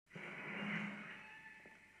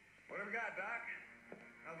got, Doc?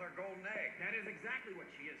 How's our golden egg? That is exactly what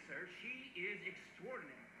she is, sir. She is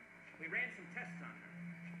extraordinary. We ran some tests on her.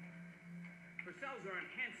 Her cells are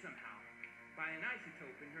enhanced somehow by an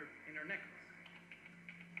isotope in her necklace.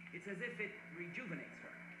 It's as if it rejuvenates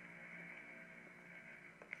her.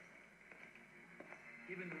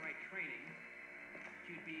 Given the right training,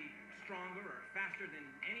 she'd be stronger or faster than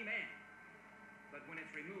any man. But when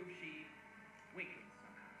it's removed, she weakens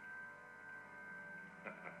somehow.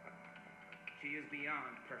 She is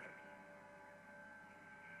beyond perfect.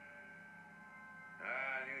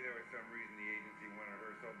 I knew there was some reason the agency wanted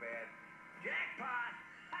her so bad. Jackpot!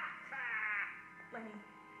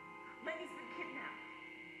 Lenny's been kidnapped.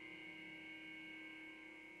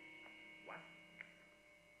 What?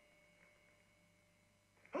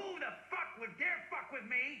 Who the fuck would dare fuck with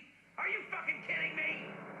me? Are you fucking kidding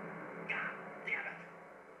me? God damn it!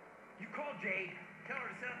 You call Jade, tell her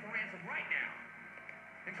to set up for ransom right now.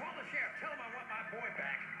 And call the sheriff, tell him I want my boy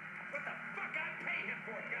back. What the fuck I'd pay him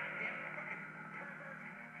for, goddamn fucking pervert.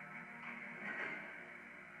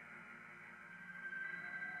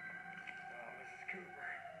 Oh, Mrs.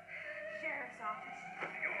 Cooper. Sheriff's office.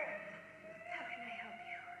 How can I help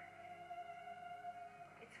you?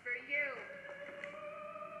 It's for you.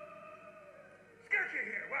 Skirt you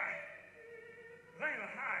here, what? Layla,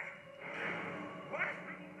 hi. What?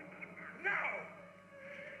 No!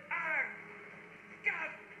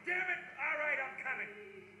 God damn it! All right, I'm coming.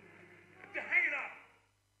 Hang it up.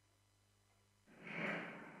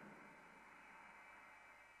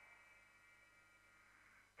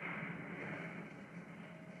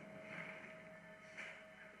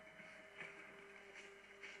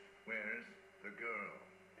 Where's the girl?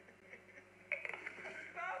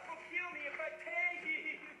 God will kill me if I pay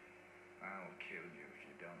you. I'll kill you if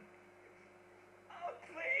you don't. Oh,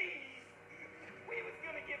 please. We was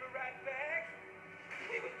gonna give her right back.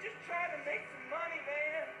 We was just trying to make some money,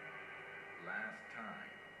 man. Last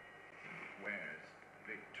time. Where's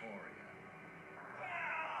Victoria?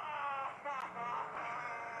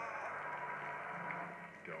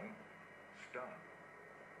 Don't stop.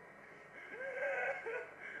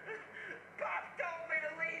 Pop told me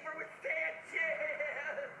to leave her with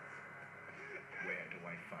Sanchez. Where do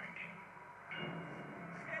I find him?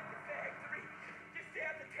 At the factory, just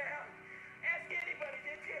down the town. Ask anybody,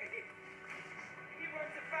 did you? He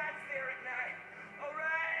runs the fights there at night. All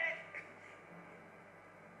right?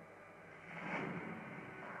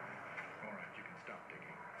 All right, you can stop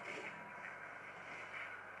digging.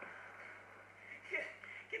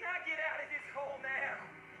 Can I get out of this hole now?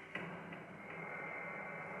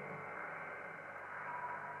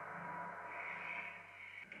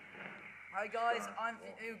 Hi guys, I'm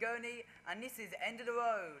Ugoni, and this is End of the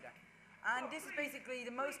Road. And this is basically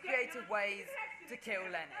the most creative ways to kill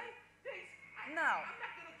Lenny. Now,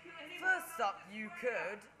 first up, you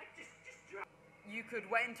could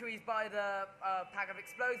wait until he's by the pack of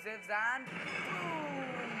explosives and boom,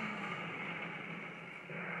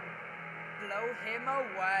 blow him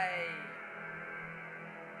away.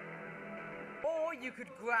 Or you could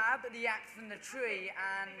grab the axe from the tree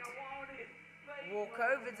and walk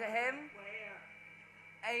over to him,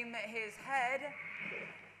 aim at his head,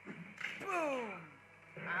 boom,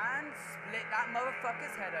 and split that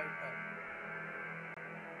motherfucker's head open.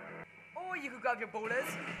 Or you could grab your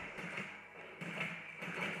ballers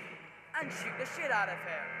and shoot the shit out of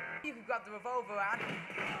him. You could grab the revolver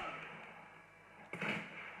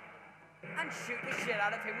and shoot the shit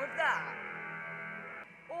out of him with that.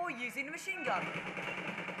 Or using the machine gun.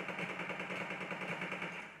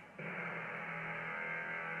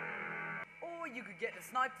 Or you could get the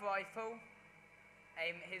sniper rifle,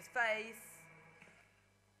 aim at his face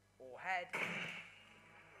or head,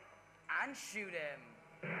 and shoot him.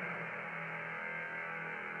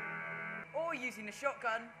 Or using the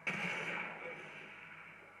shotgun,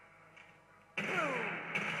 boom.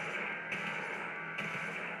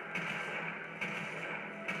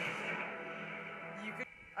 You could,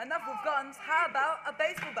 enough with guns, how about a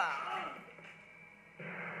baseball bat?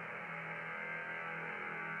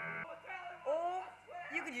 Or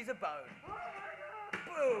you could use a bow.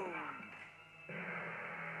 Boom.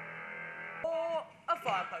 Or a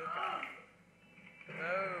fire poker.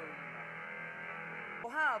 Boom. Or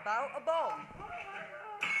how about a bomb?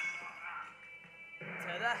 To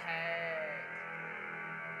the head.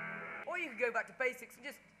 Or you could go back to basics and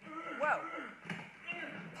just, well,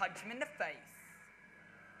 punch him in the face.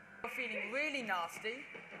 If you're feeling really nasty,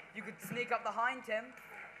 you could sneak up behind him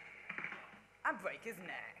and break his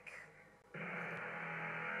neck.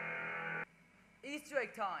 Easter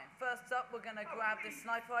egg time. First up, we're going to grab this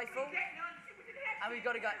sniper rifle, and we've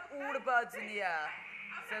got to get all the birds in the air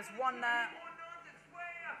So there's one there,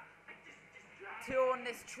 two on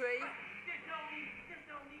this tree, There's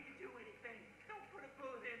no need to do anything. Don't put a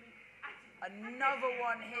bullet in me. another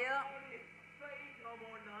one here, No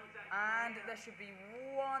more nonsense. and there should be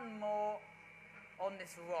one more on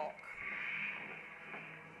this rock.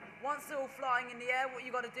 Once they're all flying in the air, what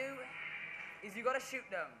you got to do is you got to shoot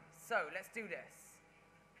them. So let's do this.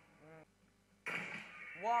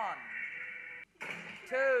 1,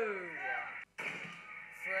 2,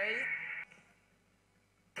 3,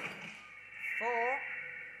 4,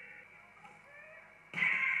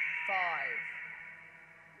 5.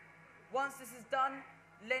 Once this is done,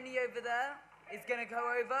 Lenny over there is going to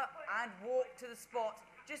go over and walk to the spot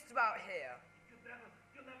just about here.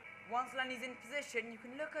 Once Lenny's in position, you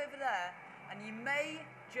can look over there and you may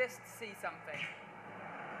just see something.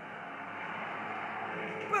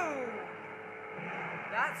 Boom!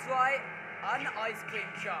 That's right, an ice cream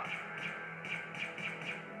truck.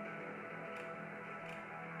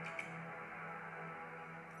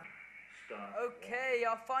 Stop. Okay,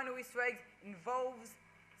 our final Easter egg involves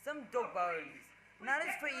some dog bones. Now this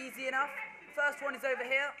is pretty easy enough. First one is over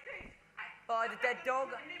here by the dead dog,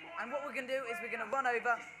 and what we're going to do is we're going to run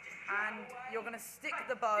over and you're going to stick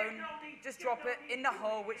the bone, just drop it in the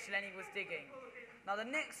hole which Lenny was digging. Now the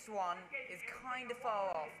next one is kind of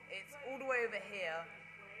far off. It's all the way over here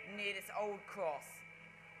near this old cross.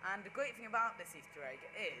 And the great thing about this Easter egg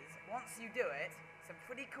is once you do it, some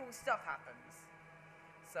pretty cool stuff happens.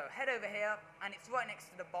 So head over here, and it's right next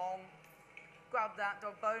to the bong. Grab that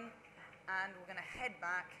dog bone, and we're going to head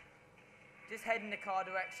back. Just head in the car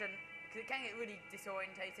direction, because it can get really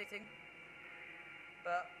disorientating.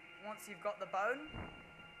 But once you've got the bone,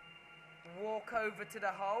 walk over to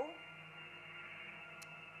the hole,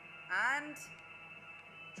 and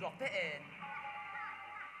drop it in.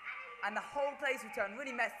 And the whole place will turn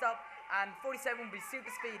really messed up, and 47 will be super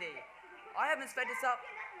speedy. I haven't sped this up.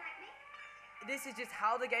 This is just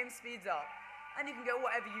how the game speeds up. And you can go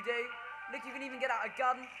whatever you do. Look, you can even get out a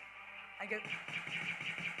gun and go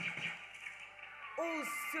all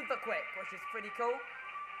super quick, which is pretty cool.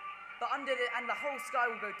 But and the whole sky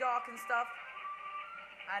will go dark and stuff.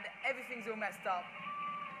 And everything's all messed up.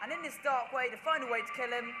 And in this dark way, the final way to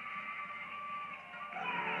kill him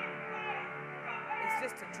is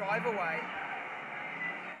just to drive away.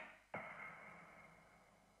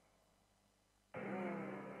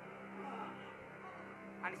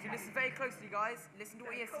 And if you listen very closely, guys, listen to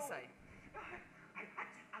what he has to say.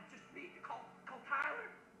 I just need to call Tyler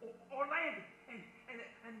or Landy,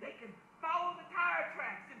 and they can follow the tire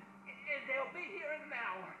tracks, and they'll be here in an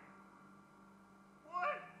hour.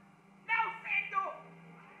 What? No signal!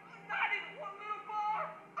 Not even one little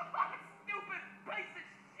bar? Stupid piece of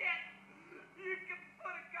shit! You can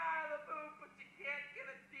put a guy on the moon, but you can't get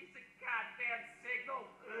a decent goddamn signal.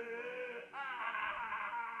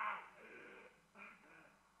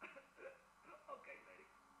 Okay, lady.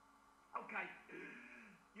 Okay.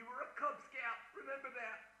 You were a Cub Scout, remember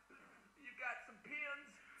that. You got some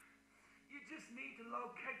pins. You just need to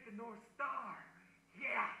locate the North Star.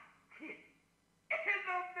 Yeah. In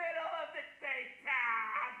the middle of the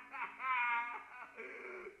daytime.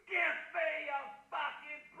 Give me a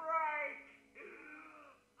fucking break.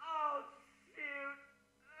 Oh, shoot.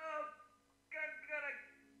 Oh, I'm gonna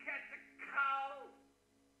catch a cold.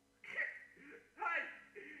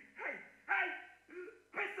 Hey.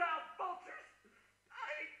 Piss off, vultures. I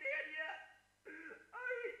ain't dead yet. I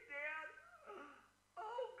ain't dead.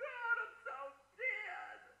 Oh, God, I'm so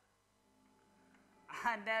dead.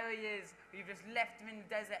 And there he is. We've just left him in the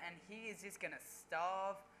desert and he is just going to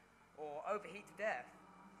starve or overheat to death.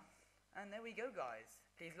 And there we go, guys.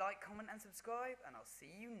 Please like, comment and subscribe, and I'll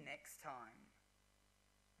see you next time.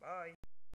 Bye.